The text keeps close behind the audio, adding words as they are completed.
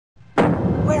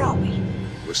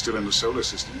We're still in the solar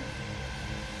system.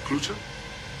 Pluto?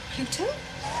 Pluto?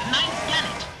 The ninth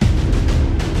planet.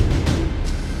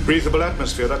 Breathable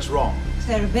atmosphere, that's wrong.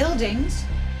 There are buildings.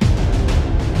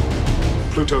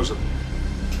 Pluto's a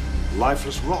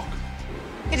lifeless rock.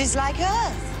 It is like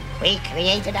Earth. We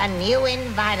created a new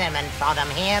environment for them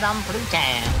here on Pluto.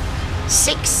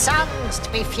 6 suns to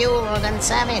be fueled and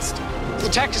serviced. The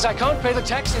taxes, I can't pay the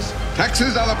taxes.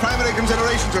 Taxes are the primary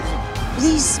consideration, citizen.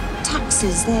 These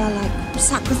taxes, they are like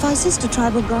sacrifices to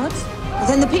tribal gods? Well,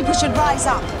 then the people should rise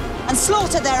up and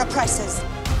slaughter their oppressors.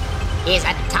 He's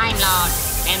a Time Lord,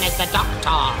 known as the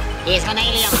Doctor. He's an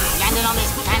alien, landed on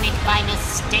this planet by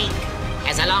mistake.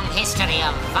 Has a long history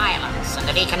of violence and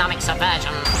of economic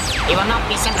subversion. He will not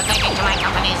be sympathetic to my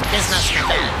company's business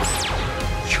methods.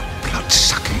 You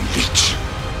blood-sucking leech.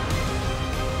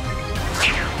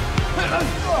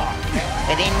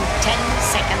 Within 10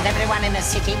 seconds, everyone in the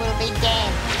city will be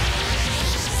dead.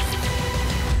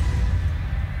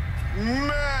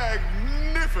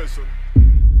 Magnificent.